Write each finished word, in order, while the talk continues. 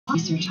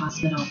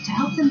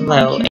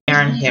Hello,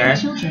 Aaron here.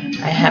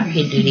 I have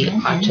PDD,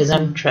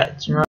 autism,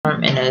 Tourette's syndrome,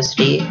 and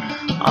OCD.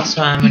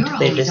 Also, I'm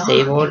mentally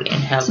disabled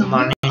and have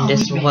learning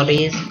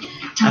disabilities.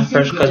 I'm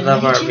first grade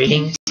level at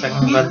reading,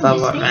 second grade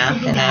level at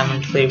math, and I'm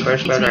mentally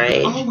first grade at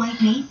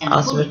age.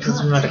 Also, because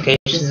of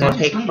medications I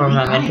take for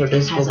my mental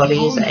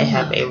disabilities, I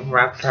have a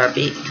rapid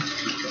heartbeat,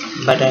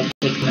 but I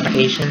take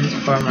medications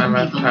for my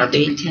rapid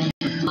heartbeat.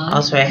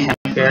 Also, I have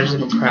fears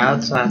of a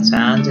crowd, so loud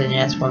sounds, and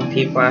yes, when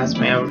people ask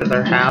me over to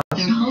their house,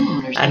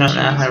 I don't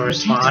know how to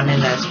respond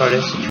in that sort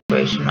of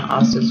situation.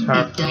 Also, it's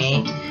hard for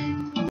me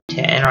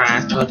to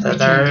interact with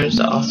others.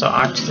 Also,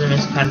 autism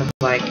is kind of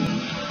like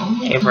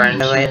a brain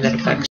delay that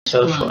affects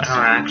social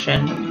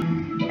interaction,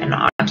 and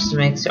autism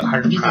makes it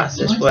hard to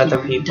process what other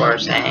people are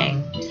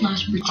saying.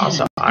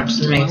 Also,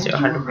 autism makes it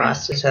hard to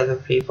process other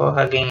people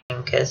hugging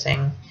and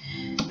kissing,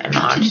 and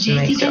autism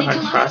makes it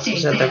hard to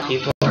process other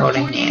people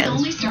holding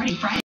hands.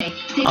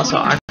 Also,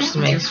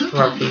 autism makes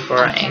for people who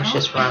are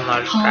anxious around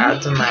large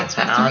crowds and loud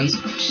sounds,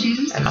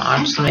 and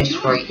autism makes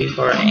for people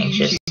who are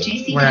anxious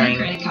wearing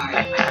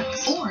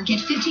backpacks.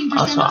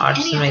 Also,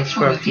 autism makes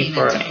for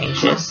people who are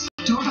anxious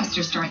on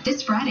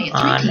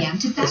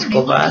the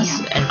school bus,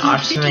 and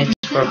autism makes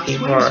for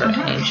people who are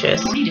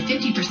anxious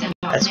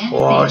at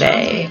school all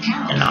day,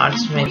 and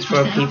autism makes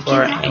for people who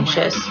are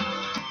anxious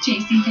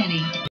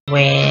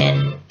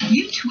when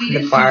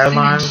the fire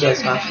alarm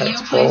goes off at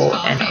school,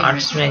 and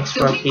autism makes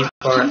for people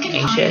who are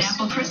anxious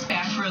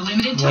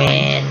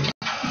when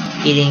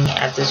eating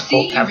at the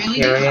school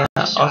cafeteria.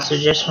 Also,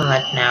 just from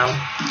that now,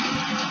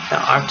 the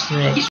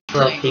autism makes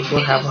for people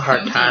who have a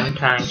hard time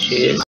tying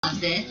shoes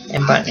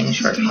and buttoning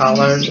shirt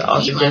collars.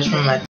 Also, just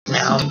from that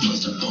now,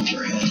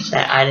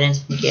 that I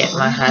didn't get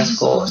my high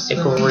school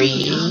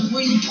degree,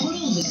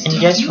 and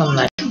just from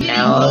that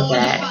now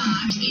that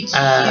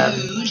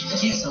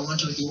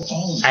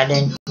I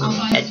didn't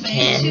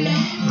attend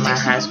my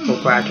high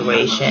school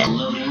graduation.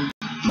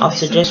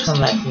 Also, just from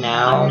that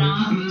now,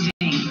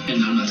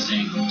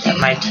 that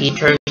my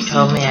teacher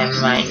told me I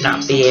might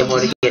not be able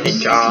to get a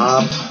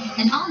job.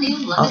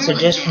 Also,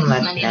 just from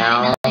that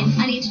now,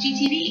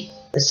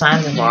 the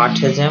signs of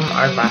autism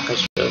are lack of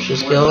social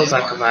skills,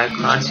 lack of eye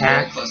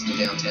contact,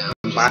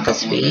 lack of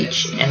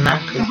speech, and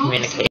lack of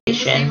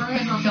communication.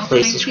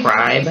 Please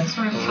subscribe,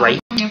 rate,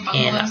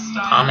 and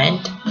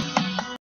comment.